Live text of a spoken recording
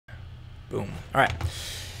Boom. All right.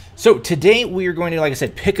 So today we are going to, like I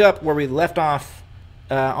said, pick up where we left off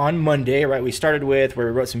on Monday, right? We started with where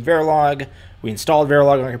we wrote some Verilog. We installed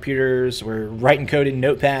Verilog on our computers. We're writing code in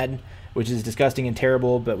Notepad, which is disgusting and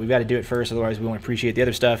terrible, but we've got to do it first, otherwise we won't appreciate the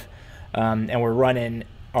other stuff. And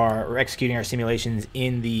we're executing our simulations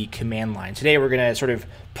in the command line. Today we're going to sort of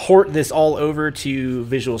port this all over to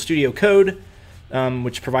Visual Studio Code,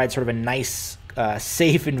 which provides sort of a nice,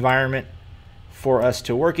 safe environment for us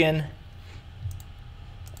to work in.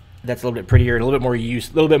 That's a little bit prettier, a little bit more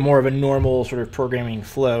use, a little bit more of a normal sort of programming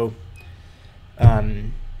flow.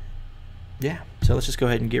 Yeah, so let's just go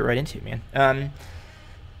ahead and get right into it, man.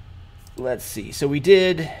 Let's see. So we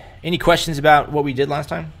did. Any questions about what we did last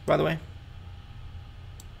time, by the way?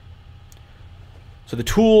 So the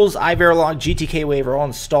tools, iVerilog, GTK Wave are all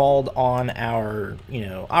installed on our,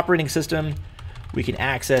 operating system. We can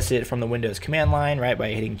access it from the Windows command line, right, by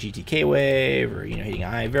hitting GTK Wave or hitting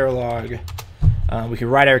iVerilog. We can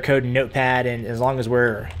write our code in Notepad, and as long as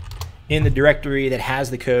we're in the directory that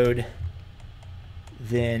has the code,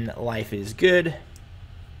 then life is good,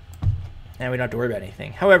 and we don't have to worry about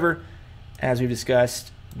anything. However, as we've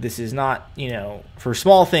discussed, this is not, for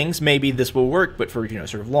small things, maybe this will work, but for,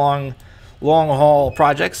 sort of long haul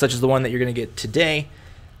projects, such as the one that you're going to get today,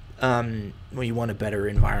 well, you want a better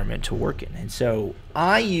environment to work in. And so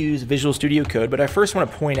I use Visual Studio Code, but I first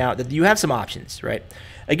want to point out that you have some options, right?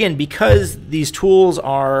 Again, because these tools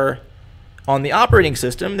are on the operating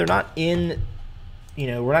system, they're not in,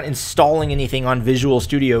 we're not installing anything on Visual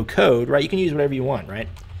Studio Code, right? You can use whatever you want, right?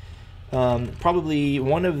 Probably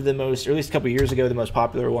one of the most, or at least a couple of years ago, the most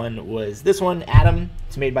popular one was this one, Atom.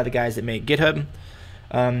 It's made by the guys that make GitHub.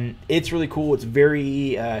 It's really cool. It's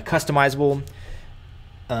very customizable.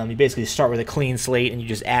 You basically start with a clean slate and you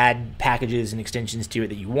just add packages and extensions to it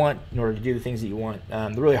that you want in order to do the things that you want.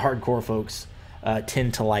 The really hardcore folks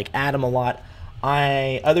tend to like Atom a lot.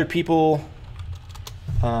 Other people,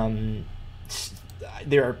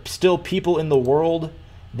 there are still people in the world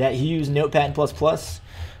that use Notepad++.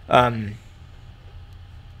 I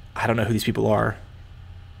don't know who these people are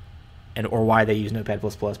or why they use Notepad++,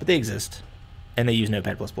 but they exist, and they use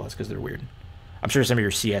Notepad++ because they're weird. I'm sure some of your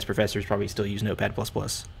CS professors probably still use Notepad++.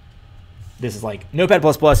 This is like, Notepad++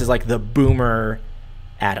 is like the boomer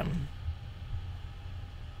Atom.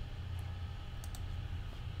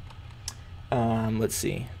 Let's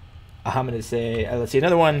see. I'm going to say, let's see,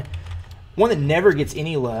 another one. One that never gets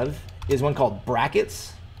any love is one called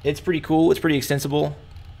Brackets. It's pretty cool. It's pretty extensible.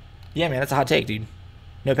 Yeah, man, that's a hot take, dude.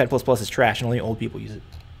 Notepad++ is trash and only old people use it.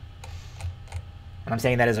 And I'm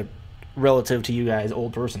saying that as a relative to you guys,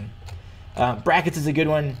 old person. Brackets is a good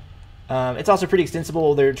one. It's also pretty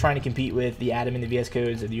extensible. They're trying to compete with the Atom and the VS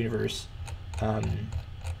Codes of the universe.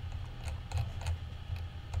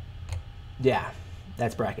 Yeah,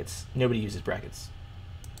 that's Brackets. Nobody uses Brackets,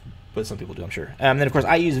 but some people do, I'm sure. Then, of course,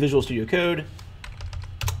 I use Visual Studio Code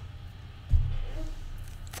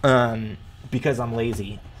because I'm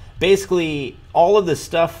lazy. Basically, all of the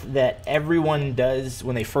stuff that everyone does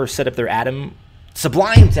when they first set up their Atom,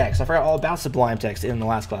 Sublime Text. I forgot all about Sublime Text in the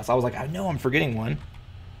last class. I was like, I know I'm forgetting one.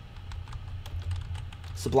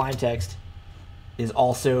 Sublime Text is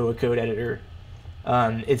also a code editor.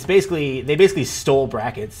 It's basically, they basically stole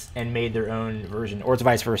Brackets and made their own version, or it's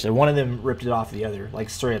vice versa. One of them ripped it off the other,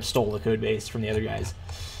 like straight up stole the code base from the other guys.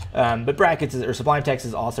 But Brackets or Sublime Text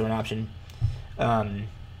is also an option.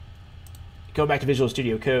 Go back to Visual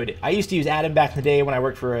Studio Code. I used to use Atom back in the day when I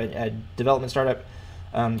worked for a development startup,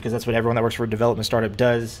 because that's what everyone that works for a development startup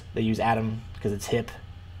does. They use Atom because it's hip.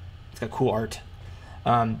 It's got cool art.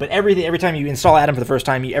 But every time you install Atom for the first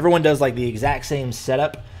time, everyone does like the exact same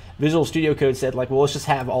setup. Visual Studio Code said, like, well, let's just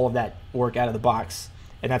have all of that work out of the box,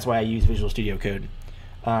 and that's why I use Visual Studio Code.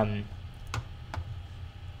 So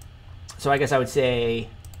I guess I would say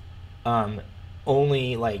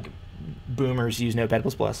only like boomers use Notepad++.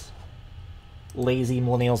 Lazy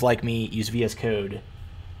millennials like me use VS Code.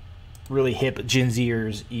 Really hip Gen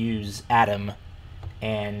Zers use Atom,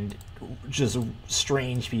 and just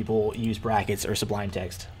strange people use Brackets or Sublime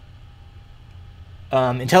Text.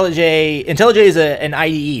 IntelliJ is an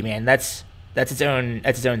IDE, man. That's its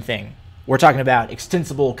own thing. We're talking about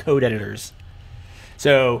extensible code editors.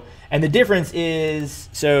 So, and the difference is,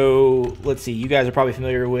 so let's see. You guys are probably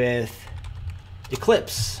familiar with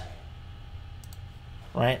Eclipse,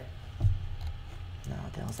 right? No,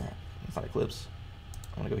 what the hell is that? It's not Eclipse.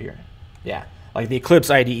 I want to go here. Yeah, like the Eclipse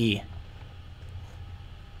IDE.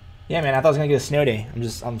 Yeah, man, I thought I was gonna get a snow day.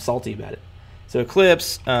 I'm salty about it. So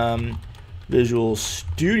Eclipse, Visual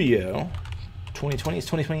Studio 2020. Is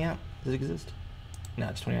 2020 out? Does it exist? No,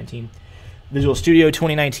 it's 2019. Visual Studio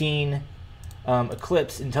 2019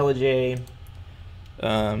 Eclipse, IntelliJ,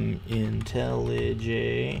 IntelliJ.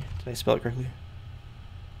 Did I spell it correctly?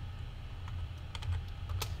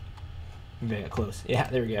 Maybe I got close. Yeah,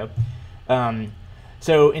 there we go.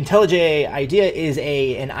 So IntelliJ IDEA is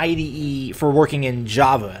an IDE for working in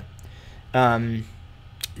Java.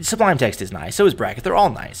 Sublime Text is nice. So is Bracket. They're all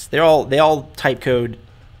nice. They all type code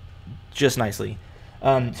just nicely.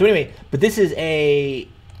 So anyway, but this is a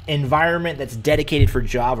environment that's dedicated for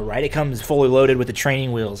Java, right? It comes fully loaded with the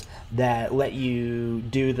training wheels that let you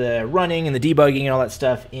do the running and the debugging and all that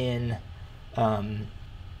stuff in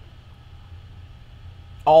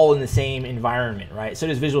all in the same environment, right? So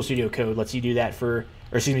does Visual Studio Code lets you do that for,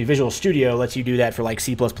 or excuse me, Visual Studio lets you do that for like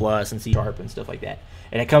C++ and C# and stuff like that.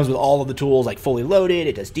 And it comes with all of the tools like fully loaded.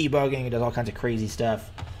 It does debugging. It does all kinds of crazy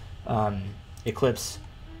stuff. Eclipse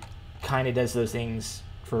kind of does those things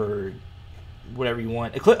for whatever you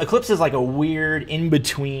want. Eclipse is like a weird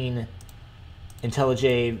in-between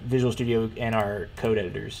IntelliJ, Visual Studio, and our code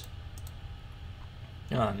editors.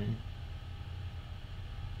 So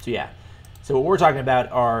yeah. So what we're talking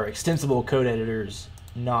about are extensible code editors,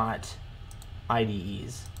 not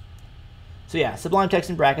IDEs. So yeah, Sublime Text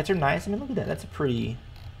and Brackets are nice. I mean, look at that. That's it's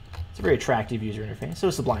a very attractive user interface. So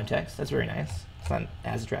is Sublime Text. That's very nice. It's not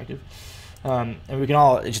as attractive. And we can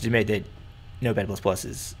all just admit that Notepad++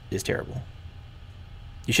 is terrible.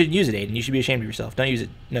 You shouldn't use it, Aiden. You should be ashamed of yourself. Don't use it,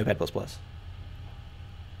 Notepad++.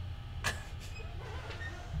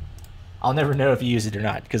 I'll never know if you use it or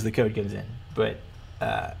not because the code comes in. But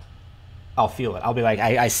I'll feel it. I'll be like,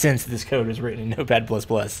 I sense this code was written in Notepad++.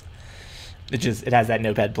 It has that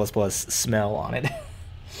Notepad++ smell on it.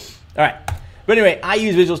 All right. But anyway, I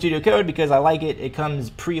use Visual Studio Code because I like it. It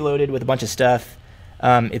comes preloaded with a bunch of stuff.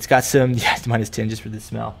 It's got some, yeah, it's -10 just for the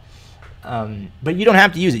smell. But you don't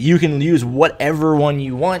have to use it. You can use whatever one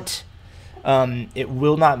you want. It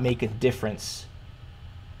will not make a difference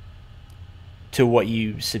to what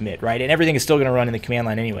you submit, right? And everything is still going to run in the command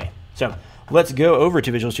line anyway. So let's go over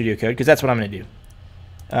to Visual Studio Code because that's what I'm going to do.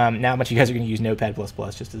 Now, a bunch of you guys are going to use Notepad++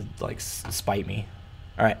 just to like spite me.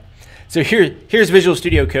 All right. So here's Visual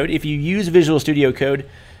Studio Code. If you use Visual Studio Code,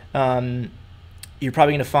 you're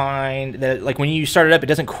probably going to find that like when you start it up, it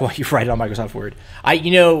doesn't quite write it on Microsoft Word.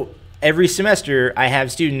 Every semester I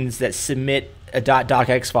have students that submit a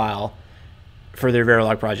 .docx file for their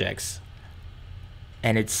Verilog projects,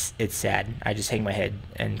 and it's sad. I just hang my head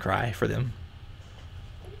and cry for them.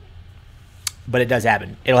 But it does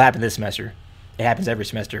happen. It'll happen this semester. It happens every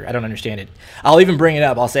semester. I don't understand it. I'll even bring it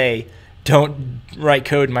up. I'll say, don't write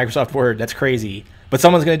code in Microsoft Word. That's crazy. But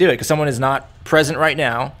someone's going to do it because someone is not present right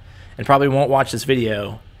now and probably won't watch this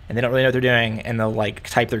video, and they don't really know what they're doing, and they'll like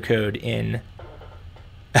type their code in.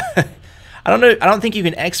 I don't know. I don't think you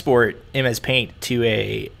can export MS Paint to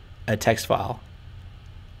a text file.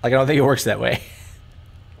 Like I don't think it works that way.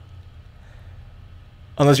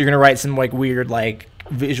 Unless you're going to write some like weird like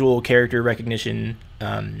visual character recognition.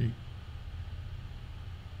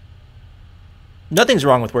 Nothing's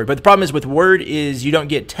wrong with Word, but the problem is with Word is you don't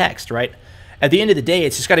get text, right? At the end of the day,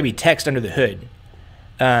 it's just got to be text under the hood.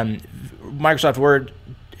 Microsoft Word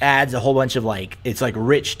adds a whole bunch of like, it's like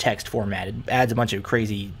rich text format. It adds a bunch of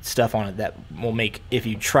crazy stuff on it that will make, if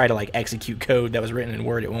you try to like execute code that was written in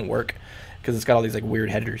Word, it won't work because it's got all these like weird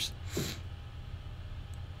headers.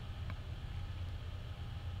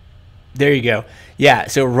 There you go. Yeah,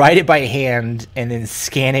 so write it by hand and then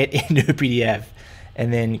scan it into a PDF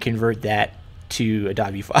and then convert that to a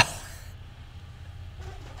 .v file.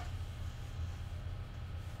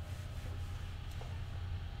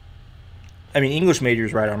 I mean, English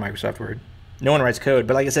majors write on Microsoft Word. No one writes code,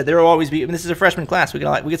 but like I said, there will always be. I mean, this is a freshman class. We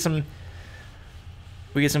get some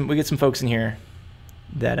folks in here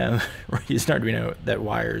that use an Arduino that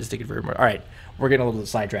wires to convert more. All right, we're getting a little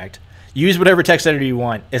sidetracked. Use whatever text editor you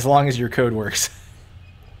want as long as your code works.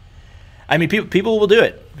 I mean, people will do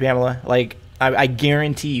it, Pamela. Like I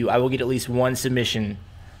guarantee you, I will get at least one submission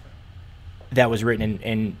that was written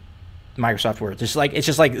in Microsoft Word. It's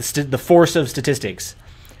just like the force of statistics.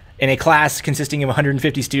 In a class consisting of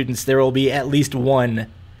 150 students, there will be at least one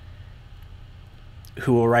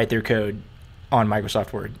who will write their code on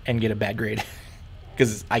Microsoft Word and get a bad grade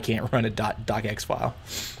because I can't run a .docx file.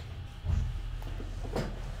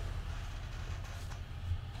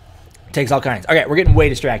 Takes all kinds. Okay, we're getting way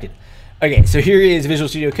distracted. Okay, so here is Visual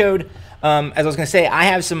Studio Code. As I was going to say, I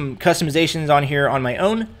have some customizations on here on my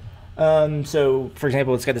own. So, for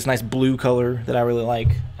example, it's got this nice blue color that I really like.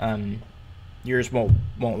 Yours won't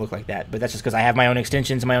look like that, but that's just because I have my own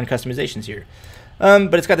extensions and my own customizations here.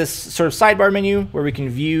 But it's got this sort of sidebar menu where we can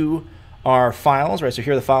view our files, right? So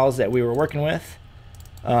here are the files that we were working with.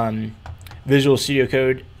 Visual Studio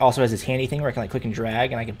Code also has this handy thing where I can like click and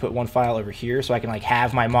drag, and I can put one file over here, so I can like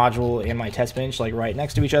have my module and my test bench like right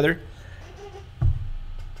next to each other.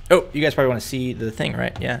 Oh, you guys probably want to see the thing,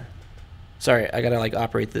 right? Yeah. Sorry, I gotta like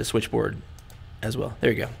operate the switchboard as well.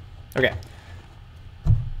 There you go. Okay.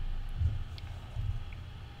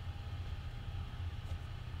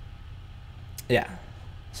 Yeah.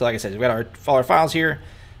 So like I said, we've got all our files here.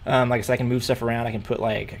 Like I said, I can move stuff around. I can put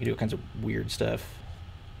like, I can do all kinds of weird stuff.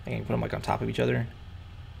 I can put them like on top of each other.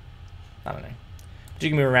 I don't know. But you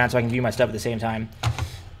can move around so I can view my stuff at the same time.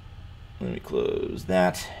 Let me close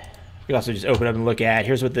that. We can also just open up and look at,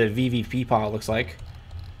 here's what the VVP file looks like.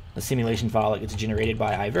 The simulation file that gets generated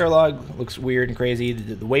by Verilog. Looks weird and crazy.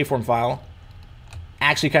 The waveform file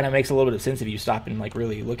actually kind of makes a little bit of sense if you stop and like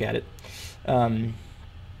really look at it.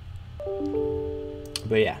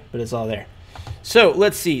 But yeah, but it's all there. So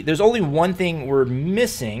let's see. There's only one thing we're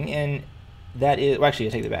missing, and that is, well, actually,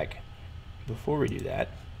 I'll take that back. Before we do that,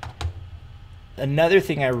 another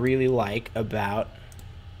thing I really like about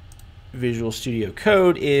Visual Studio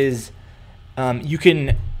Code is you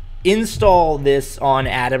can install this on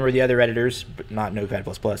Atom or the other editors, but not Notepad++.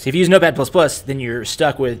 If you use Notepad++, then you're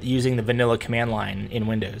stuck with using the vanilla command line in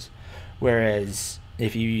Windows. Whereas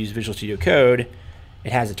if you use Visual Studio Code,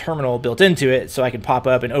 it has a terminal built into it, so I can pop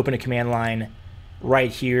up and open a command line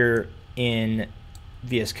right here in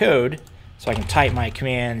VS Code, so I can type my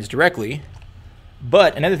commands directly.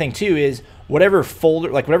 But another thing too is whatever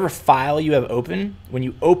folder, like whatever file you have open, when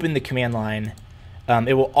you open the command line,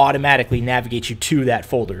 it will automatically navigate you to that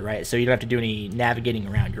folder, right? So you don't have to do any navigating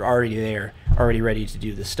around. You're already there, already ready to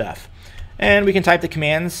do this stuff. And we can type the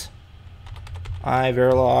commands.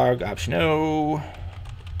 Verilog option O,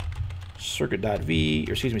 circuit.vvp,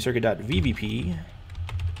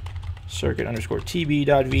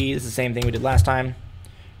 circuit_tb.v. This is the same thing we did last time.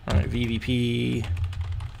 VVP,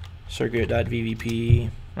 circuit.vvp,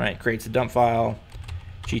 right, creates a dump file,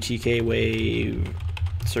 GTK wave,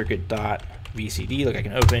 circuit.vcd. Look, I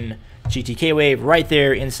can open GTK wave right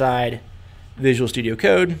there inside Visual Studio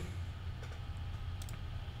Code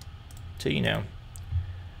to, you know,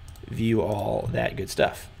 view all that good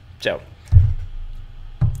stuff. So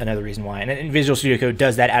another reason why, and Visual Studio Code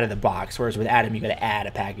does that out of the box, whereas with Atom you got to add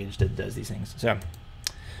a package that does these things. So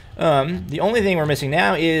the only thing we're missing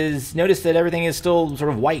now is, notice that everything is still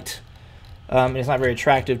sort of white. And it's not very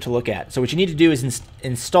attractive to look at. So what you need to do is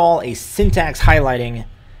install a syntax highlighting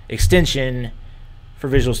extension for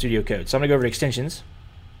Visual Studio Code. So I'm going to go over to extensions.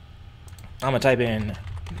 I'm going to type in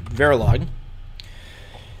Verilog.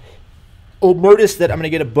 Notice that I'm going to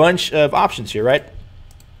get a bunch of options here, right?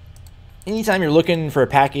 Anytime you're looking for a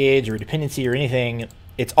package or a dependency or anything,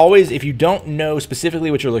 it's always, if you don't know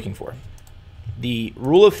specifically what you're looking for, the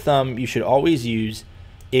rule of thumb you should always use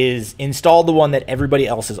is install the one that everybody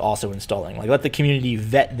else is also installing. Like, let the community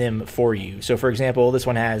vet them for you. So for example, this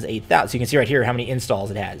one has 8,000. So you can see right here how many installs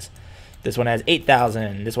it has. This one has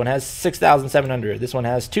 8,000. This one has 6,700. This one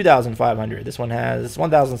has 2,500. This one has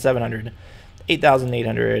 1,700,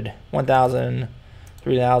 8,800, 1,000,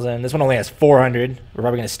 3,000. This one only has 400. We're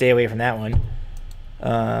probably going to stay away from that one.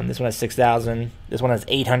 This one has 6,000. This one has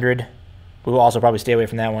 800. We will also probably stay away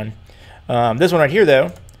from that one. This one right here,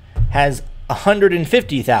 though, has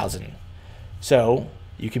 150,000. So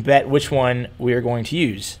you can bet which one we are going to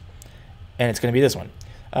use, and it's going to be this one.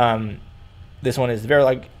 This one is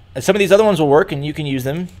Verilog. Some of these other ones will work, and you can use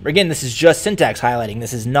them. Again, this is just syntax highlighting.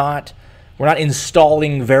 This is not, we're not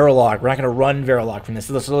installing Verilog. We're not going to run Verilog from this.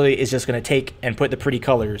 This literally is just going to take and put the pretty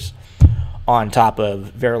colors on top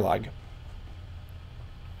of Verilog.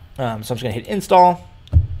 So I'm just going to hit install.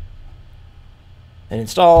 And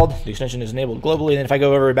installed, the extension is enabled globally. And then if I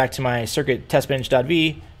go over back to my circuit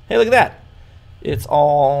testbench.v, hey, look at that. It's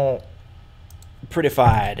all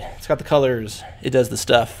prettified. It's got the colors. It does the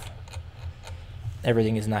stuff.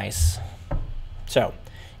 Everything is nice. So,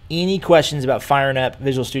 any questions about firing up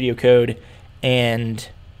Visual Studio Code and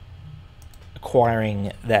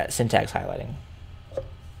acquiring that syntax highlighting?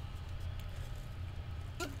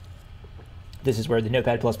 This is where the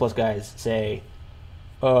Notepad++ guys say,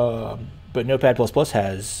 but Notepad++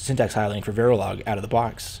 has syntax highlighting for Verilog out of the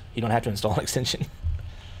box. You don't have to install an extension.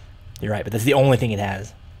 You're right, but that's the only thing it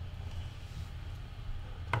has.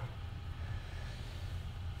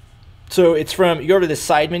 So it's from, you go over to this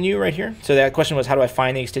side menu right here. So that question was, how do I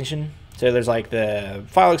find the extension? So there's like the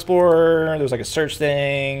file explorer, there's like a search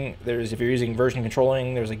thing, there's, if you're using version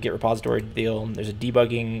controlling, there's a git repository deal, there's a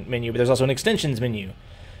debugging menu, but there's also an extensions menu.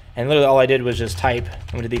 And literally all I did was just type,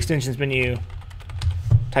 I went to the extensions menu,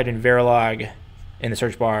 typed in Verilog in the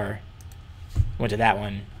search bar, went to that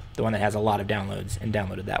one, the one that has a lot of downloads, and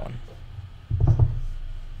downloaded that one.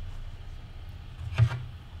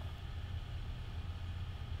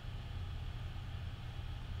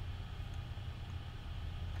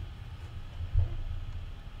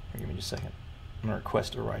 give me just a second. I'm going to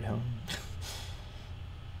request a ride home.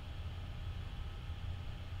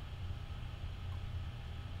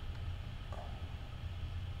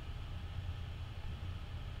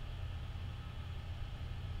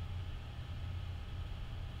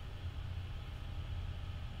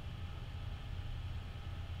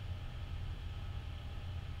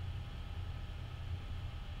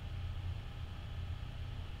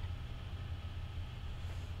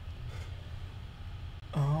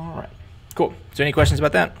 Cool. So any questions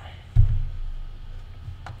about that?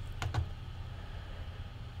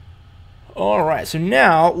 All right, so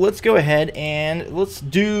now let's go ahead and let's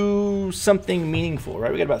do something meaningful,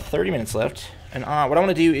 right? We got about 30 minutes left. And what I want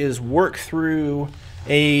to do is work through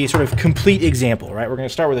a sort of complete example, right? We're going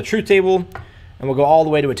to start with a truth table, and we'll go all the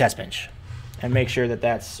way to a test bench and make sure that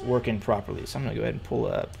that's working properly. So I'm going to go ahead and pull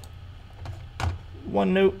up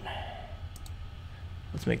OneNote.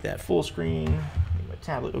 Let's make that full screen. Get my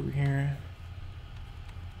tablet over here.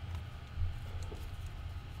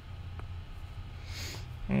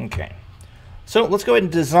 Okay. So let's go ahead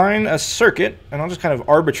and design a circuit, and I'll just kind of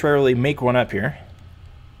arbitrarily make one up here.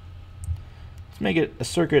 Let's make it a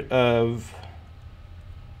circuit of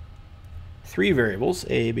 3 variables,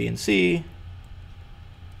 A, B, and C,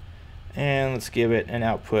 and let's give it an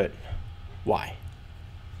output Y.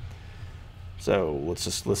 So let's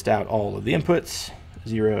just list out all of the inputs: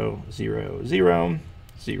 0, 0, 0,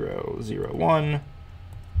 0, 0, 1,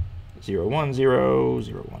 0, 1, 0,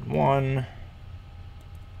 0, 1, 1,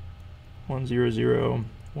 1, 0, 0,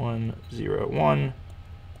 1, 0, 1,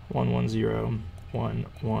 1, 1, 0, 1,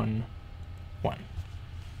 1, 1.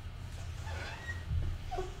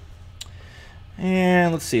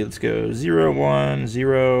 And let's see, let's go 0, 1,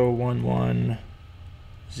 0, 1, 1,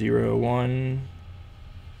 0, 1,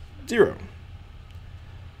 0.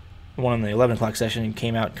 The one in the 11 o'clock session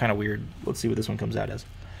came out kind of weird. Let's see what this one comes out as.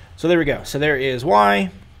 So there we go. So there is Y.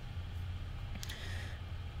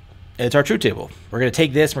 It's our truth table. We're going to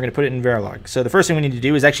take this, we're going to put it in Verilog. So the first thing we need to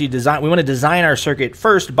do is actually design, we want to design our circuit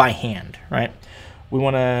first by hand, right? We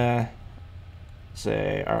want to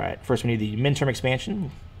say, all right, first we need the minterm expansion.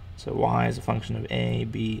 So Y is a function of A,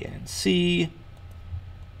 B, and C.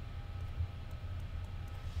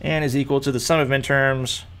 And is equal to the sum of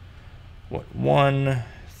minterms, what, 1,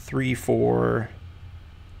 3, 4,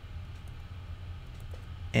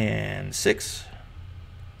 and 6.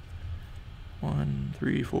 1,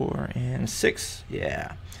 3, 4, and 6.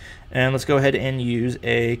 Yeah. And let's go ahead and use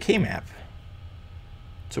a K-map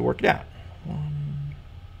to work it out. 1.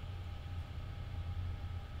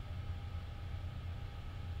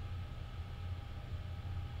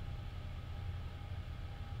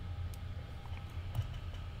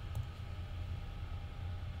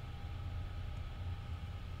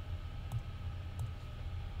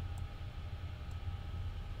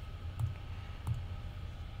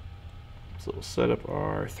 So we'll set up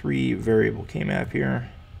our 3 variable K-map here.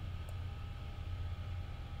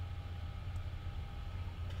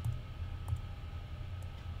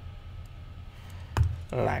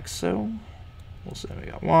 Like so. We'll say we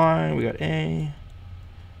got Y, we got A,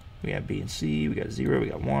 we got B and C, we got 0, we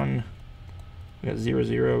got 1, we got 0,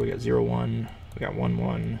 0, we got 0, 1, we got 1,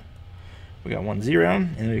 1, we got 1, 0,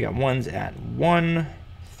 and then we got 1s at 1,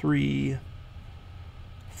 3,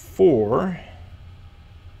 4,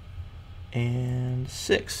 and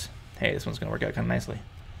 6. Hey, this one's going to work out kind of nicely.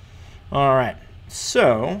 All right,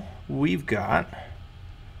 so we've got,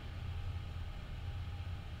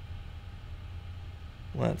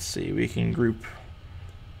 let's see, we can group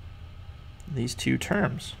these 2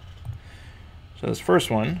 terms. So this first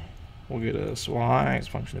one will get us Y as a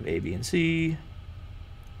function of A, B, and C,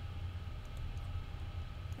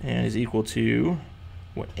 and is equal to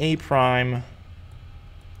what, A prime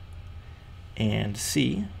and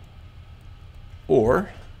C. Or,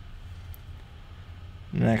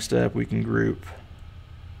 next up, we can group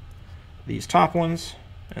these top ones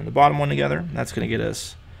and the bottom one together. That's going to get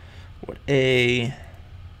us what, A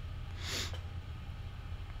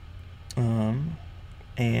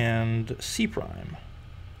and C prime.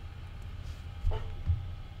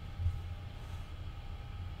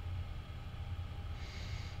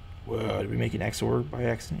 Whoa, did we make an XOR by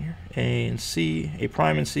accident here? A and C, A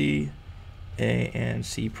prime and C, A and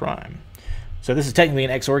C prime. So this is technically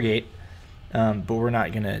an XOR gate, but we're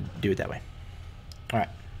not going to do it that way. All right.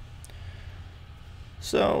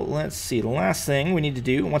 So let's see. The last thing we need to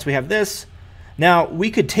do, once we have this, now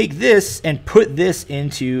we could take this and put this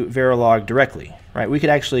into Verilog directly, right? We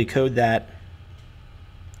could actually code that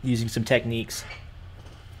using some techniques.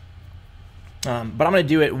 But I'm going to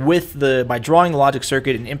do it by drawing the logic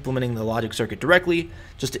circuit and implementing the logic circuit directly,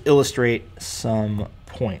 just to illustrate some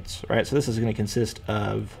points, right? So this is going to consist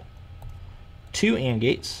of 2 AND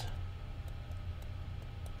gates,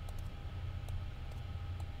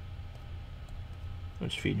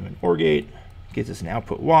 which feed into an OR gate, gives us an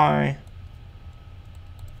output Y,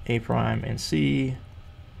 A prime and C,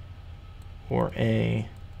 or A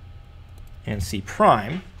and C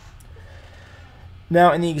prime.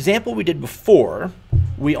 Now, in the example we did before,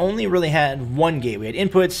 we only really had one gate. We had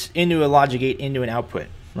inputs into a logic gate into an output,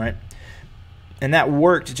 right? And that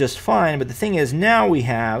worked just fine, but the thing is, now we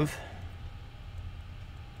have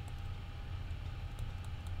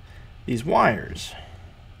these wires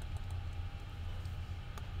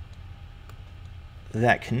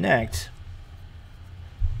that connect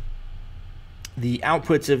the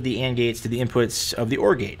outputs of the AND gates to the inputs of the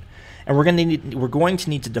OR gate. And we're going to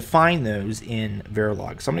need to define those in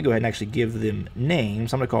Verilog. So I'm going to go ahead and actually give them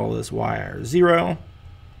names. I'm going to call this wire 0,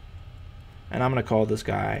 and I'm going to call this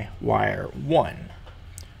guy wire 1.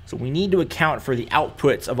 So we need to account for the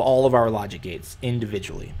outputs of all of our logic gates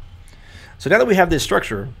individually. So now that we have this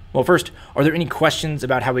structure, well, first, are there any questions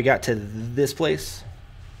about how we got to this place?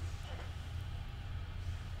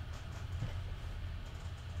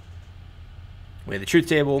 We had the truth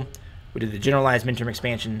table, we did the generalized midterm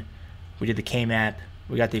expansion, we did the K-map,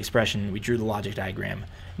 we got the expression, we drew the logic diagram.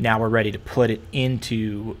 Now we're ready to put it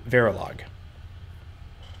into Verilog.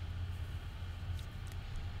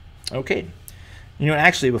 Okay, you know,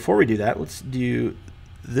 actually, before we do that, let's do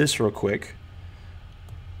this real quick.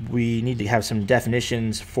 We need to have some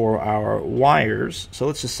definitions for our wires. So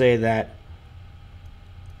let's just say that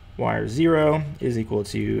wire 0 is equal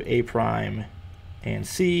to A prime and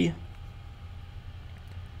C,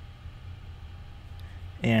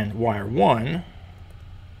 and wire 1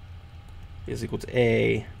 is equal to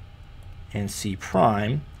A and C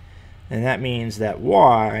prime, and that means that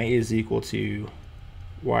Y is equal to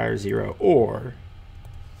wire 0 or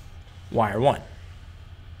wire 1.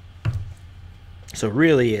 So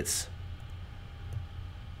really it's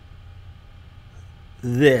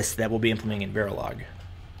this that we'll be implementing in Verilog.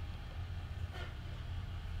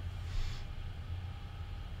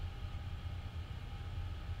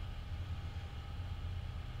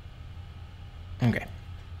 Okay,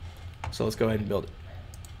 so let's go ahead and build it.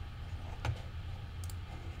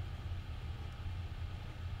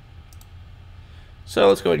 So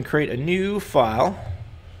let's go ahead and create a new file.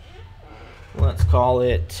 Let's call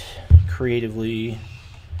it creatively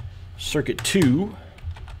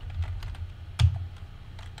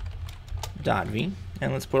circuit2.v,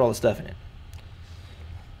 and let's put all the stuff in it.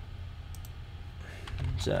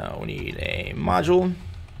 So we need a module.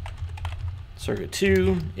 Circuit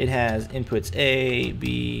 2, it has inputs A,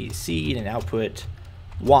 B, C, and an output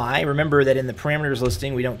Y. Remember that in the parameters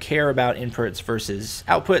listing, we don't care about inputs versus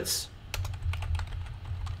outputs.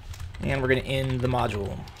 And we're going to end the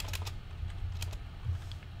module.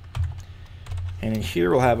 And in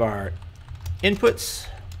here, we'll have our inputs,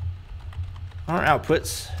 our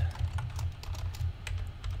outputs,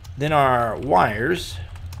 then our wires,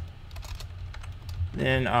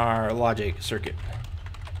 then our logic circuit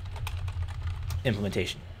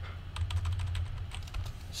implementation.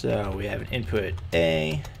 So we have an input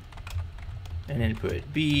A, an input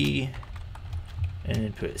B, an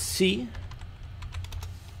input C.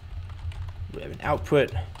 We have an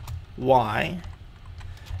output Y,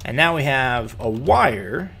 and now we have a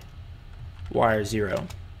wire, wire 0,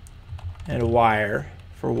 and a wire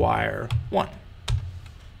for wire 1.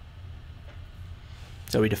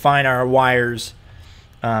 So we define our wires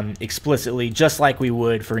explicitly, just like we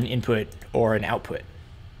would for an input or an output.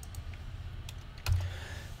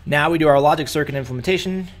 Now we do our logic circuit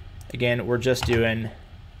implementation. Again, we're just doing,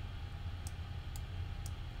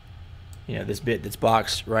 you know, this bit that's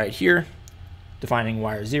boxed right here, defining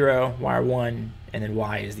wire 0, wire 1, and then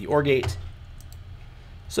Y is the OR gate.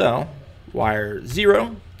 So wire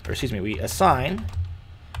 0, or excuse me, we assign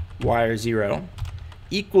wire 0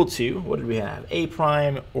 equal to, what did we have? A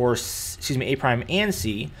prime, or excuse me, A prime and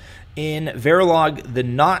C. In Verilog, the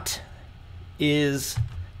not is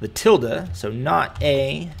the tilde, so not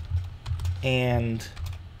A and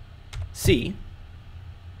C.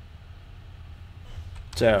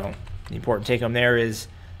 So the important take home there is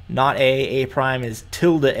not A prime is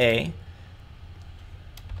tilde A.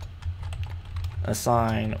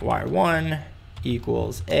 Assign wire 1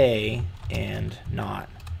 equals A and not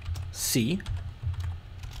C.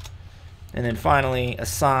 And then finally,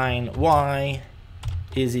 assign Y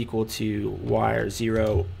is equal to wire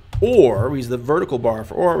 0, or we use the vertical bar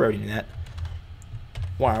for or, we already knew that,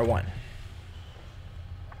 wire 1.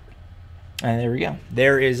 And there we go.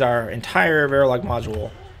 There is our entire Verilog module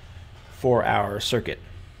for our circuit.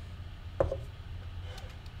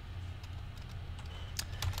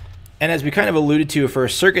 And as we kind of alluded to, for a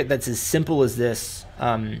circuit that's as simple as this,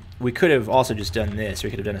 we could have also just done this. We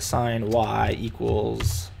could have done assign y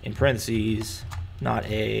equals, in parentheses, not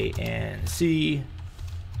A and C,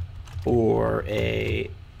 or A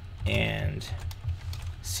and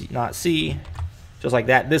C, not C, just like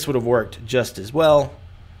that. This would have worked just as well.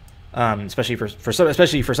 Especially for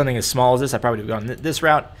something as small as this, I probably would have gone this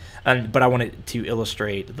route. But I wanted to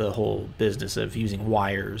illustrate the whole business of using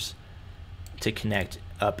wires to connect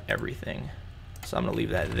up everything. So I'm going to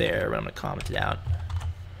leave that there, but I'm going to comment it out.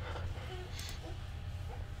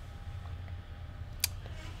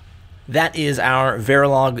 That is our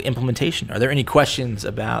Verilog implementation. Are there any questions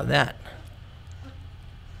about that?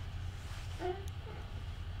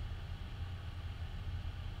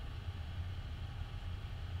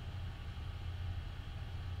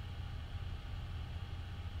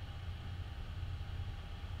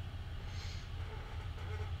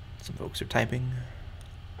 Some folks are typing.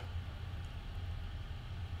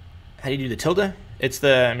 How do you do the tilde? It's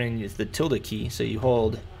the tilde key. So you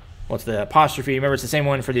hold, what's the apostrophe? Remember, it's the same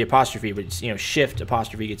one for the apostrophe, but it's, shift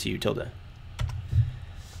apostrophe gets you tilde.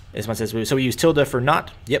 This one says, so we use tilde for not.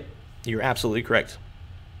 Yep, you're absolutely correct.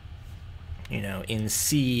 In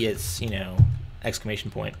C, it's, exclamation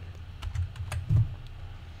point.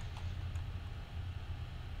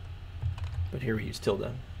 But here we use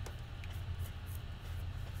tilde.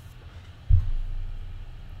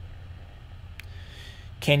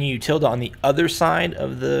 Can you tilde on the other side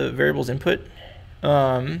of the variable's input?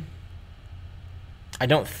 I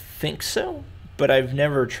don't think so, but I've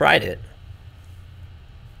never tried it.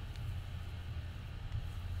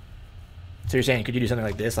 So you're saying, could you do something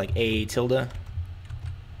like this, like A tilde?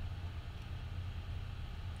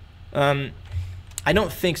 I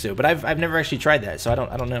don't think so, but I've never actually tried that, so I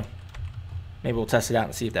don't know. Maybe we'll test it out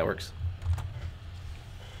and see if that works.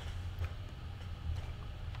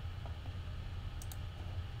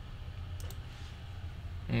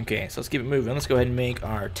 Okay, so let's keep it moving. Let's go ahead and make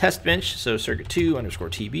our test bench. So circuit2 underscore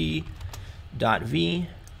TB dot V.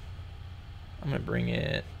 I'm going to bring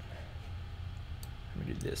it. I'm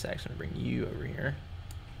going to do this. Actually, I'm going to bring you over here.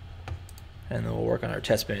 And then we'll work on our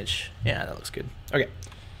test bench. Yeah, that looks good. Okay.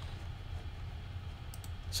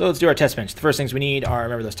 So let's do our test bench. The first things we need are,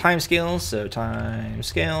 remember those time scales. So time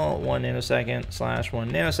scale 1 nanosecond /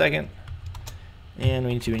 1 nanosecond. And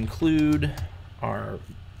we need to include our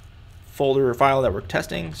folder or file that we're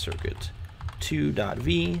testing,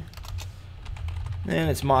 circuit2.v. And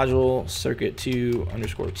its module, circuit2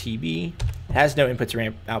 underscore TB. It has no inputs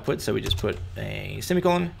or outputs, so we just put a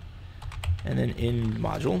semicolon and then in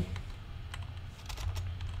module.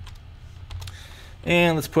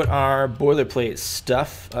 And let's put our boilerplate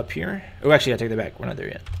stuff up here. Oh, actually, I take that back. We're not there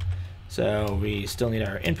yet. So we still need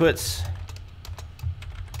our inputs,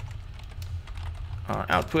 our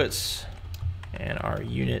outputs, and our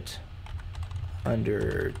unit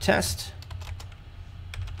under test,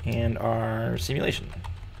 and our simulation,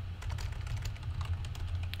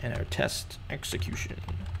 and our test execution.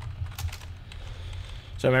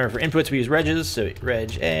 So remember, for inputs we use regs, so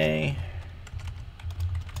reg A,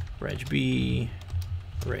 reg B,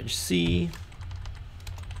 reg C.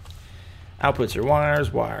 Outputs are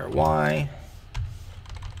wires, wire Y.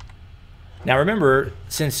 Now remember,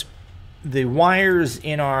 since the wires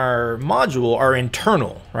in our module are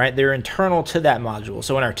internal, right? They're internal to that module.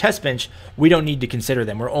 So in our test bench, we don't need to consider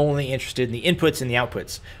them. We're only interested in the inputs and the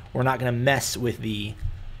outputs. We're not going to mess with the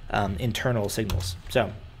internal signals.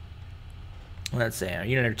 So let's say our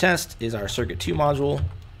unit under test is our circuit2 module,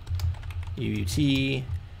 UUT,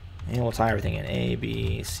 and we'll tie everything in A,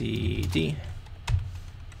 B, C, D,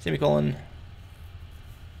 semicolon.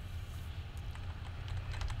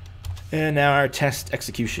 And now our test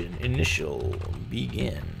execution, initial,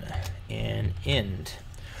 begin, and end.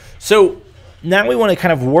 So now we want to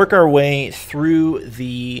kind of work our way through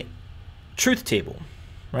the truth table,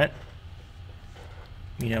 right?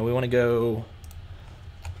 We want to go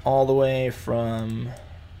all the way from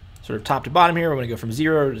sort of top to bottom here. We're going to go from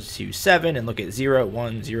 0 to 7 and look at 0,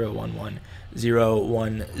 1, 0, 1, 1, 0,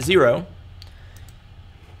 1, 0.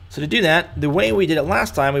 So to do that, the way we did it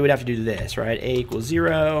last time, we would have to do this, right? A equals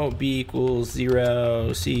 0, B equals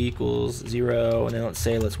 0, C equals 0, and then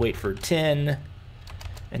let's wait for 10.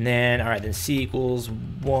 And then, all right, then C equals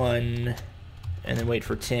 1, and then wait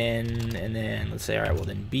for 10. And then let's say, all right, well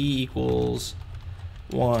then B equals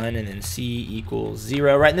 1, and then C equals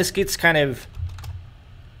 0, right? And this gets kind of,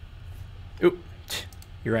 oop,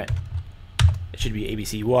 you're right. It should be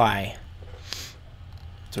ABCY.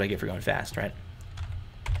 That's what I get for going fast, right?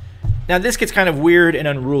 Now this gets kind of weird and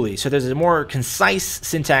unruly, so there's a more concise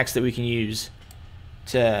syntax that we can use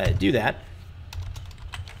to do that.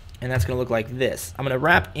 And that's going to look like this. I'm going to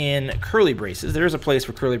wrap in curly braces. There's a place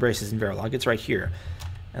for curly braces in Verilog. It's right here.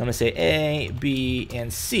 And I'm going to say A, B,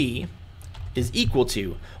 and C is equal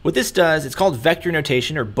to. What this does, it's called vector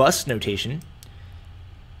notation or bus notation.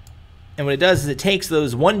 And what it does is it takes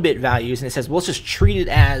those 1-bit values and it says, well, let's just treat it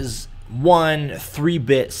as one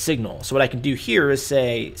 3-bit signal. So what I can do here is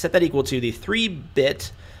say, set that equal to the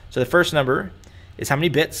 3-bit. So the first number is how many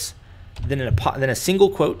bits, then a single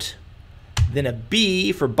quote, then a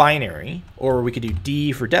B for binary, or we could do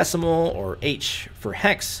D for decimal or H for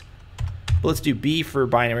hex. But let's do B for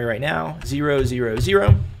binary right now, 0, 0,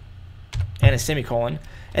 0, and a semicolon.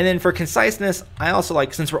 And then for conciseness, I also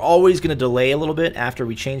like, since we're always going to delay a little bit after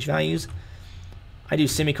we change values, I do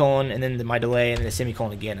semicolon and then my delay and then a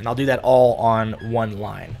semicolon again. And I'll do that all on one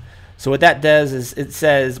line. So what that does is it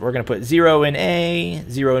says we're going to put 0 in A,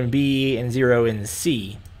 0 in B, and 0 in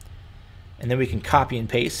C. And then we can copy and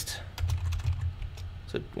paste.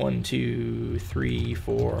 So 1, 2, 3,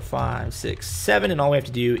 4, 5, 6, 7, and all we have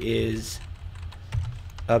to do is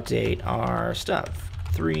update our stuff.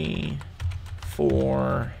 3,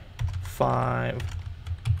 4, 5,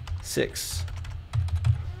 6,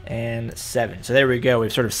 and 7. So there we go.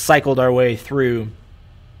 We've sort of cycled our way through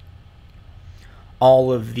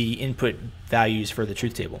all of the input values for the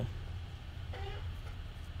truth table.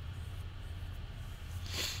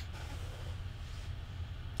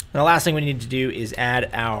 And the last thing we need to do is add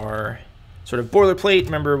our sort of boilerplate.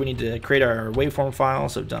 Remember, we need to create our waveform file.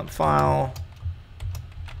 So dump file,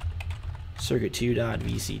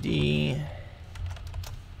 circuit2.vcd,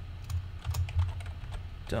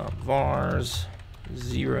 dump vars,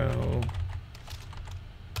 0,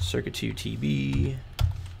 circuit2tb.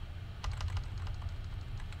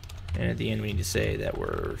 And at the end, we need to say that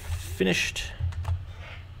we're finished.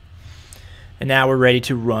 And now we're ready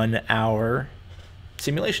to run our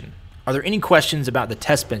simulation. Are there any questions about the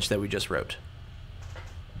test bench that we just wrote?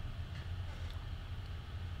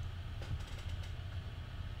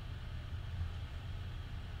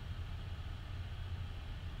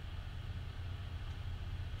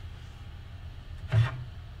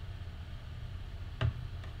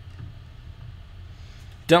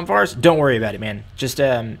 Dump vars, don't worry about it, man. Just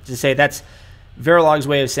to say that's Verilog's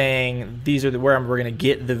way of saying these are where we're going to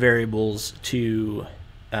get the variables to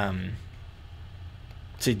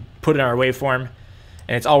put in our waveform,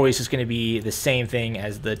 and it's always just going to be the same thing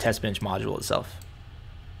as the test bench module itself.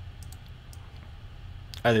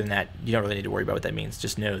 Other than that, you don't really need to worry about what that means.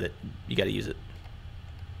 Just know that you got to use it.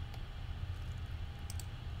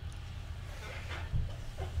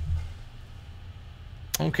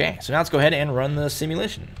 Okay, so now let's go ahead and run the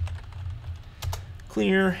simulation.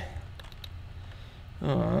 Clear.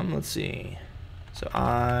 Let's see. So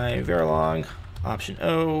Verilog, option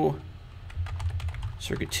O,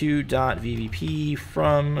 circuit2.vvp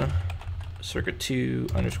from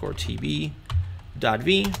circuit2_tb.v.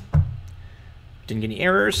 Didn't get any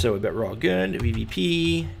errors, so we bet we're all good.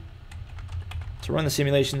 VVP. To run the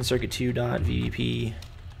simulation, circuit2.vvp.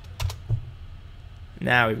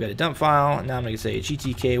 Now we've got a dump file. Now I'm going to say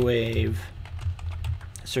GTK wave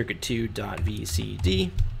circuit2.vcd.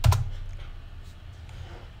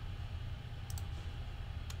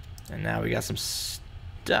 And now we got some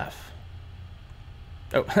stuff.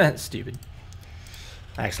 Oh, that's stupid.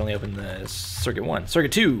 I accidentally opened the circuit 1.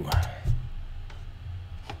 Circuit 2.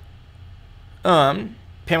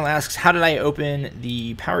 Pamela asks, how did I open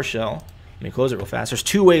the PowerShell? Let me close it real fast. There's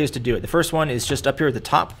 2 ways to do it. The first one is just up here at the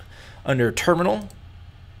top under terminal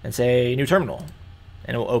and say new terminal.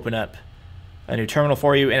 And it will open up a new terminal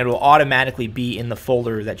for you, and it will automatically be in the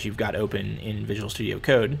folder that you've got open in Visual Studio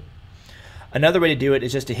Code. Another way to do it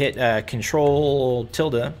is just to hit Control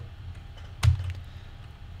tilde.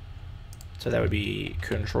 So that would be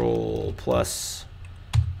Control plus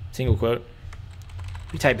single quote.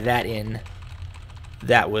 If you type that in,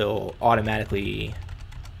 that will automatically,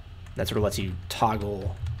 that sort of lets you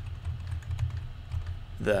toggle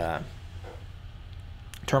the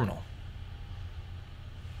terminal.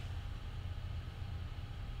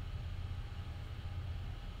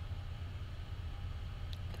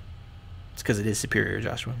 It's because it is superior,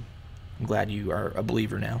 Joshua. I'm glad you are a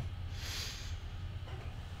believer now.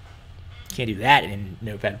 Can't do that in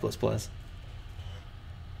Notepad++. Can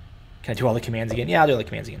I do all the commands again? Yeah, I'll do all the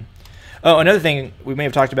commands again. Oh, another thing we may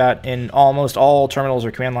have talked about in almost all terminals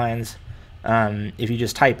or command lines, if you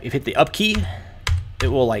just type, if you hit the up key, it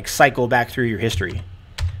will like cycle back through your history.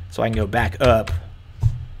 So I can go back up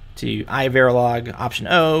to Verilog, option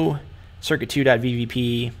O,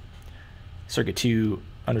 circuit2.vvp,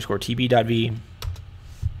 circuit2_tb.v. And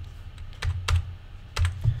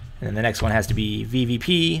then the next one has to be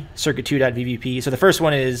vvp, circuit2.vvp. So the first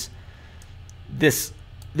one is this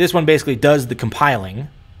one basically does the compiling.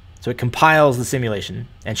 So it compiles the simulation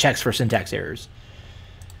and checks for syntax errors.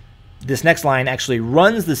 This next line actually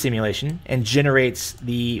runs the simulation and generates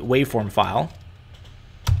the waveform file.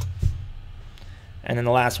 And then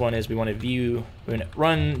the last one is we want to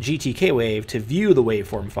run GTK-wave to view the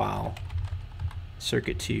waveform file,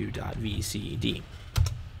 circuit2.vcd.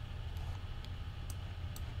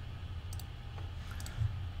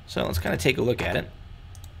 So let's kind of take a look at it.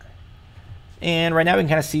 And right now we can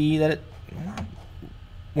kind of see that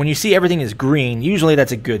when you see everything is green, usually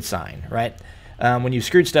that's a good sign, right? When you've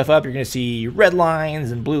screwed stuff up, you're going to see red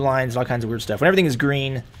lines and blue lines and all kinds of weird stuff. When everything is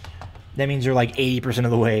green, that means you're like 80%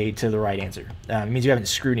 of the way to the right answer. It means you haven't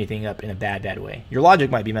screwed anything up in a bad way. Your logic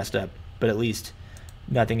might be messed up, but at least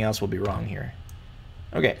nothing else will be wrong here.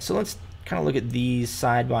 Okay, so let's kind of look at these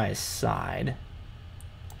side by side.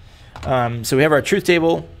 So we have our truth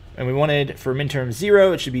table, and we wanted for midterm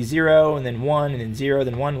 0, it should be 0, and then 1, and then 0,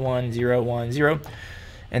 then 1, 1, 0, 1, 0.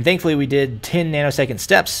 And thankfully we did 10 nanosecond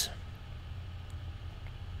steps.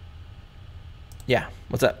 Yeah,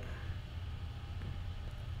 what's up?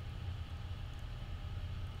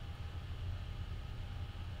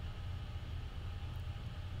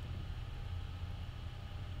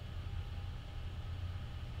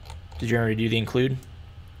 Did you already do the include?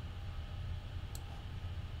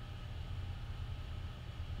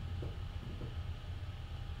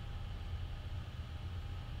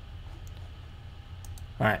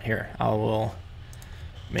 All right, here, I will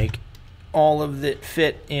make all of it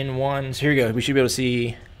fit in one. So here we go. We should be able to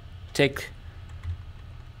see, take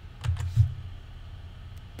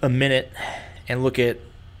a minute and look at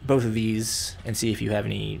both of these and see if you have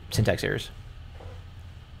any syntax errors.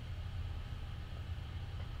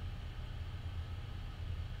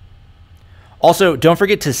 Also, don't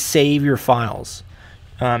forget to save your files.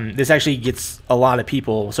 This actually gets a lot of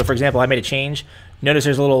people. So for example, I made a change. Notice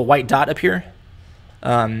there's a little white dot up here.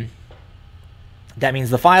 That means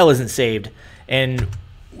the file isn't saved. And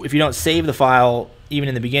if you don't save the file, even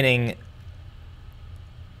in the beginning,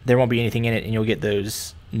 there won't be anything in it, and you'll get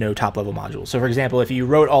those no top-level modules. So for example, if you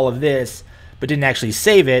wrote all of this, but didn't actually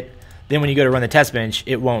save it, then when you go to run the test bench,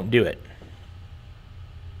 it won't do it.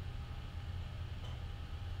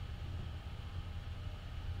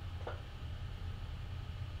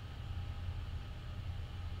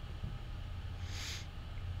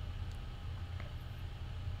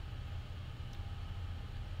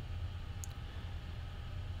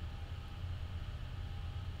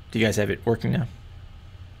 Do you guys have it working now?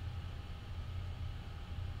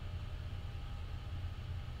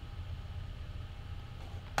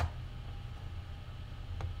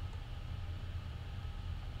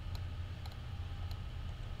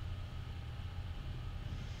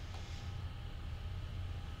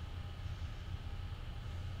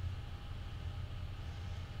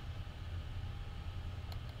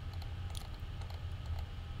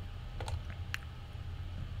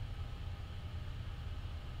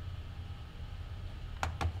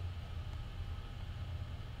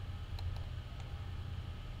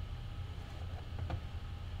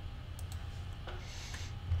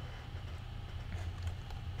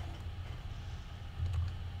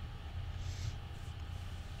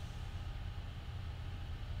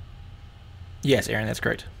 Yes, Aaron, that's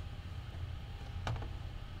correct.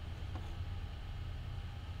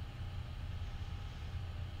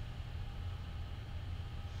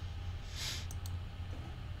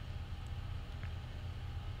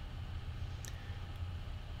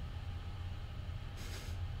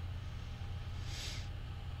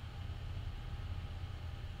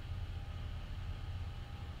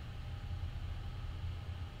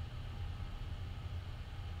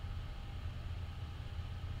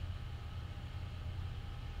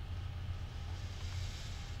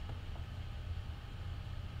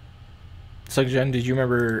 So, Jen, did you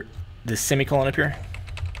remember the semicolon up here?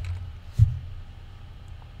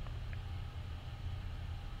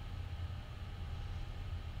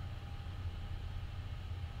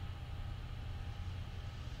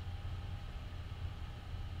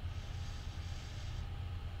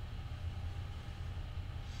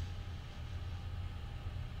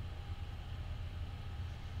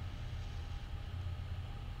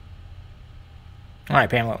 All right,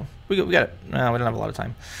 Pamela, we got it. No, we don't have a lot of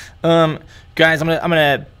time. Guys, I'm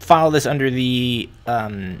gonna file this under the.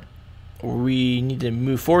 We need to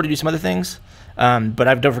move forward to do some other things. But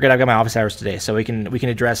don't forget, I've got my office hours today, so we can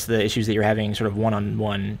address the issues that you're having sort of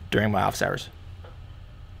one-on-one during my office hours.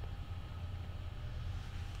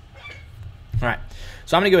 All right,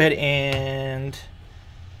 so I'm going to go ahead and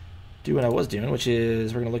do what I was doing, which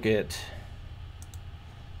is we're going to look at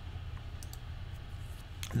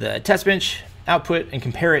the test bench output and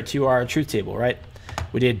compare it to our truth table, right?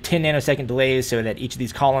 We did 10 nanosecond delays so that each of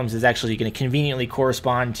these columns is actually going to conveniently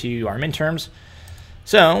correspond to our midterms.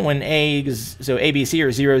 So when A, B, C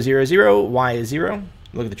are 0, 0, 0, Y is 0.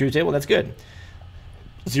 Look at the truth table, that's good.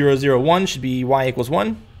 0, 0, 1 should be Y equals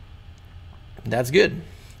 1. That's good.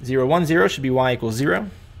 0, 1, 0 should be Y equals 0.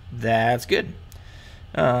 That's good.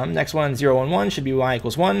 Next one, 0, 1, 1 should be Y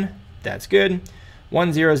equals 1. That's good.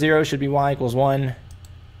 1, 0, 0 should be Y equals 1.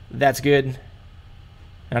 That's good.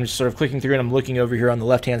 And I'm just sort of clicking through and I'm looking over here on the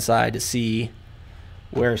left-hand side to see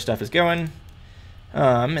where stuff is going.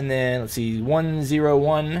 And then let's see, 1, 0,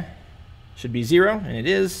 1 should be 0, and it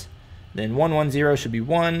is. Then 1, 1, 0 should be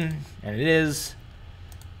 1, and it is.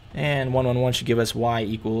 And 1, 1, 1 should give us Y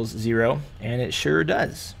equals 0, and it sure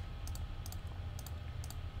does.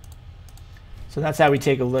 So that's how we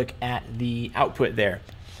take a look at the output there.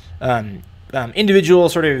 Individual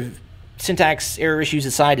sort of syntax error issues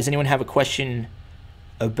aside, does anyone have a question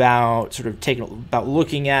about sort of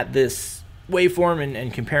looking at this waveform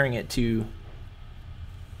and comparing it to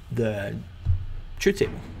the truth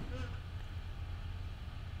table?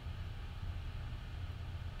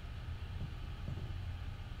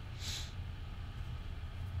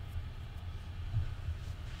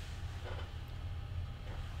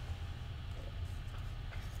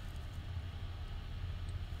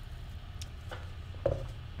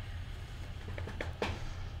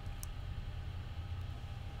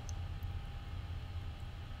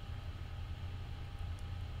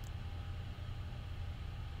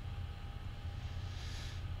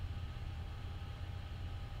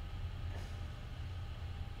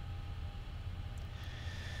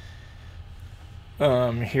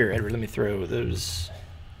 Here, Edward, let me throw those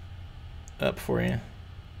up for you.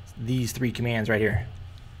 These 3 commands right here.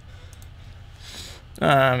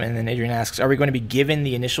 And then Adrian asks, are we going to be given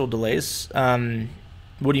the initial delays?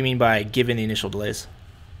 What do you mean by given the initial delays?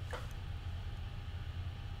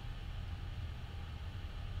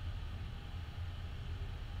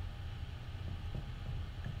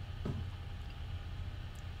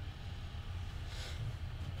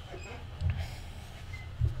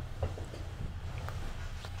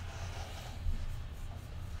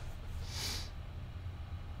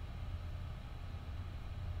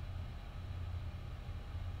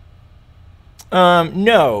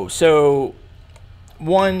 No. So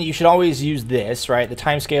one, you should always use this, right? The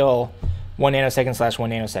timescale 1 nanosecond / 1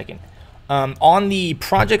 nanosecond. On the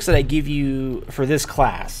projects that I give you for this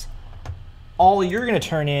class, all you're going to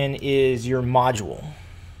turn in is your module,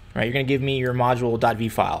 right? You're going to give me your module.v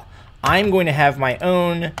file. I'm going to have my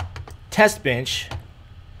own test bench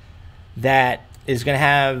that is going to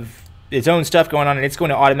have its own stuff going on, and it's going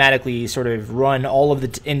to automatically sort of run all of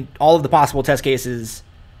the possible test cases,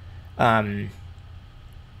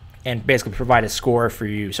 and basically provide a score for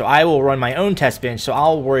you. So I will run my own test bench, so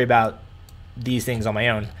I'll worry about these things on my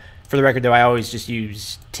own. For the record, though, I always just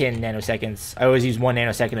use 10 nanoseconds. I always use 1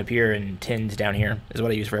 nanosecond up here and 10s down here is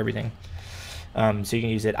what I use for everything. So you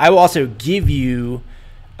can use it. I will also give you,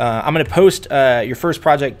 I'm going to post your first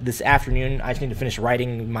project this afternoon. I just need to finish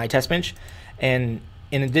writing my test bench. And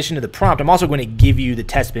in addition to the prompt, I'm also going to give you the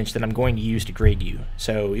test bench that I'm going to use to grade you.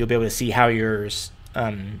 So you'll be able to see how yours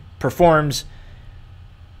performs,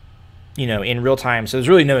 you know, in real time. So there's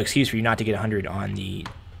really no excuse for you not to get 100 on the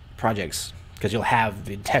projects, because you'll have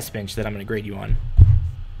the test bench that I'm going to grade you on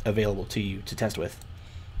available to you to test with.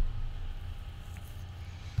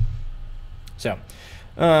 So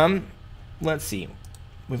let's see.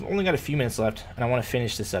 We've only got a few minutes left, and I want to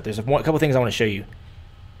finish this up. There's a couple things I want to show you.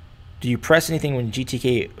 Do you press anything when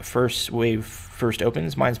GTK first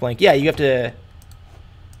opens? Mine's blank. Yeah, you have to.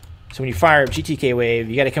 So when you fire up GTK wave,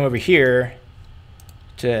 you got to come over here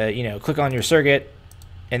to, you know, click on your circuit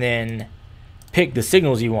and then pick the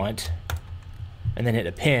signals you want and then hit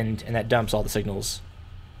append, and that dumps all the signals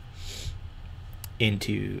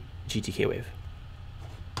into GTK wave.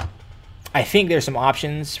 I think there's some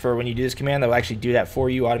options for when you do this command that will actually do that for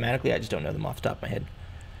you automatically. I just don't know them off the top of my head.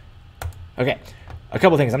 Okay, a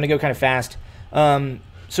couple things. I'm going to go kind of fast.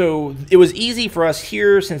 So it was easy for us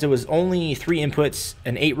here, since it was only 3 inputs,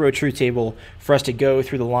 an 8-row truth table, for us to go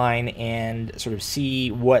through the line and sort of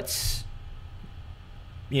see what's,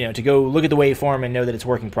 you know, to go look at the waveform and know that it's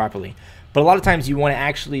working properly. But a lot of times you want to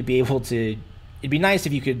actually be able to, it'd be nice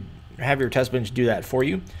if you could have your test bench do that for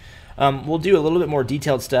you. We'll do a little bit more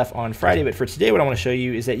detailed stuff on Friday, but for today what I want to show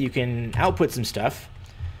you is that you can output some stuff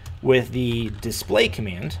with the display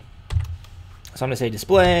command. So I'm going to say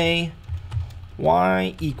display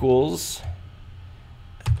y equals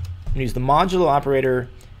use the modulo operator,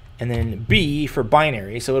 and then B for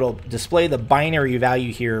binary. So it'll display the binary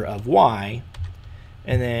value here of y,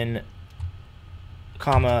 and then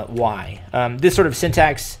comma y. This sort of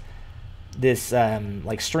syntax, this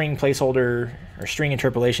like string placeholder or string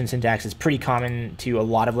interpolation syntax is pretty common to a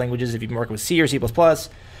lot of languages. If you've been working with C or C++,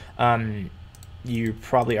 you're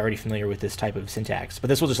probably already familiar with this type of syntax. But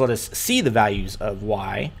this will just let us see the values of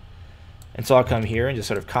y. And so I'll come here and just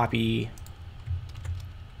sort of copy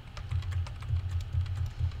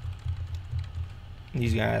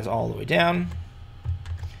these guys all the way down.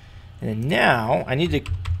 And then now I need to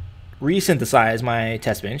resynthesize my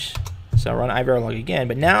test bench. So I'll run iVerilog again.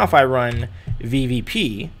 But now if I run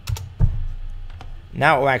VVP,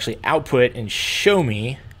 now it will actually output and show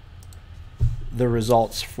me the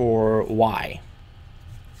results for y.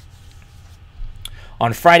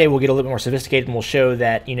 On Friday, we'll get a little bit more sophisticated, and we'll show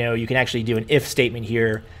that, you know, you can actually do an if statement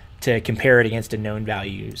here to compare it against a known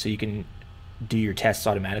value, so you can do your tests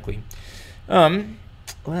automatically.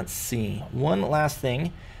 Let's see, one last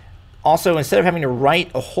thing. Also, instead of having to write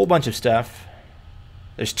a whole bunch of stuff,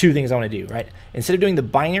 there's two things I want to do, right? Instead of doing the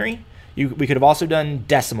binary, we could have also done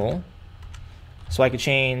decimal. So I could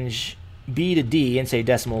change B to D and say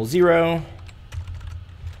decimal 0,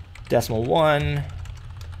 decimal 1,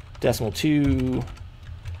 decimal 2,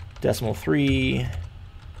 decimal 3,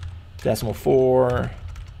 decimal 4,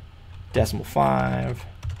 decimal 5,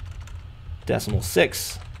 decimal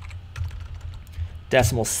 6,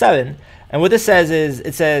 decimal 7. And what this says is,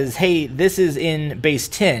 it says, hey, this is in base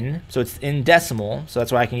 10, so it's in decimal, so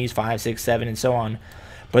that's why I can use 5, 6, 7, and so on.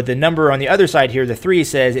 But the number on the other side here, the 3,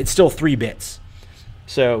 says it's still 3 bits.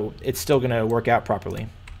 So it's still going to work out properly.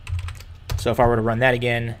 So if I were to run that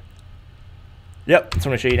again, yep, that's what I'm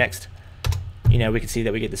going to show you next. You know, we can see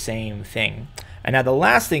that we get the same thing. And now the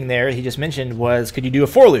last thing there he just mentioned was, could you do a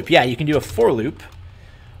for loop? Yeah, you can do a for loop.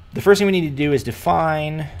 The first thing we need to do is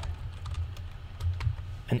define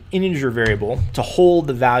an integer variable to hold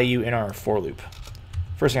the value in our for loop.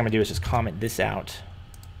 First thing I'm going to do is just comment this out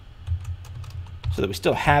so that we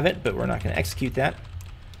still have it, but we're not going to execute that.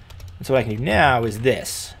 And so what I can do now is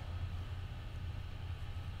this.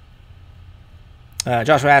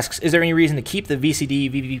 Joshua asks, is there any reason to keep the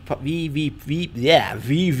VVP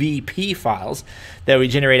files that we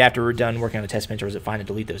generate after we're done working on the test bench, or is it fine to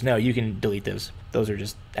delete those? No, you can delete those. Those are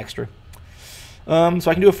just extra. So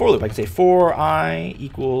I can do a for loop. I can say for I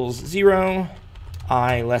equals 0,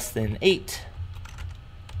 I less than 8,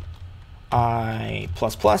 I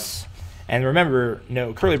plus plus. And remember,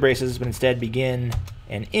 no curly braces, but instead begin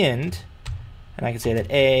and end. And I can say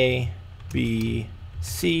that A, B,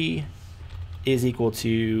 C is equal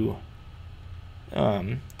to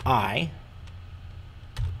I,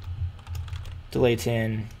 delay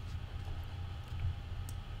 10,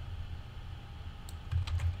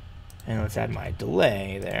 and let's add my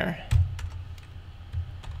delay there.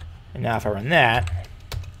 And now if I run that,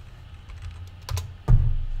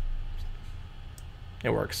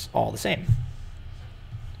 it works all the same.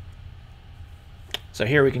 So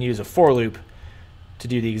here we can use a for loop to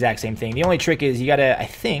do the exact same thing. The only trick is you gotta, I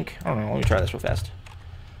don't know, let me try this real fast.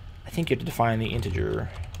 I think you have to define the integer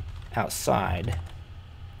outside,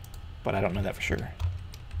 but I don't know that for sure.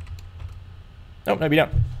 Nope, maybe you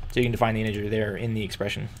don't. So you can define the integer there in the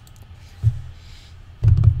expression.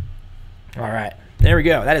 All right, there we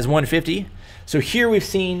go. That is 150. So here we've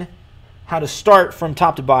seen how to start from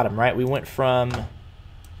top to bottom, right? We went from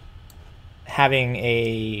having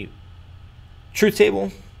a truth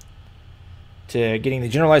table to getting the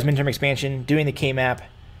generalized midterm expansion, doing the K-map,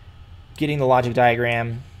 getting the logic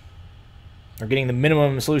diagram, or getting the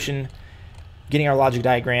minimum solution, getting our logic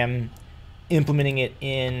diagram, implementing it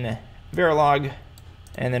in Verilog,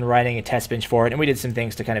 and then writing a test bench for it. And we did some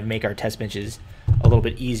things to kind of make our test benches a little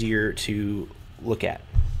bit easier to look at.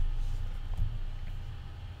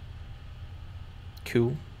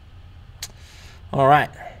 Cool. All right.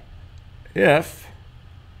 If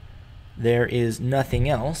there is nothing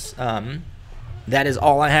else, that is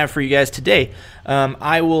all I have for you guys today.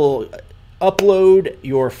 I will upload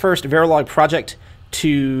your first Verilog project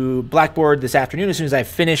to Blackboard this afternoon as soon as I've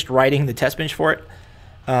finished writing the test bench for it.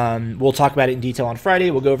 We'll talk about it in detail on Friday.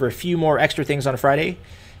 We'll go over a few more extra things on Friday,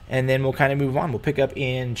 and then we'll kind of move on. We'll pick up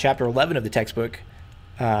in chapter 11 of the textbook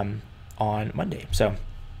on Monday. So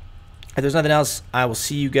if there's nothing else, I will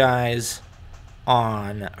see you guys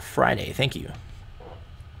on Friday. Thank you.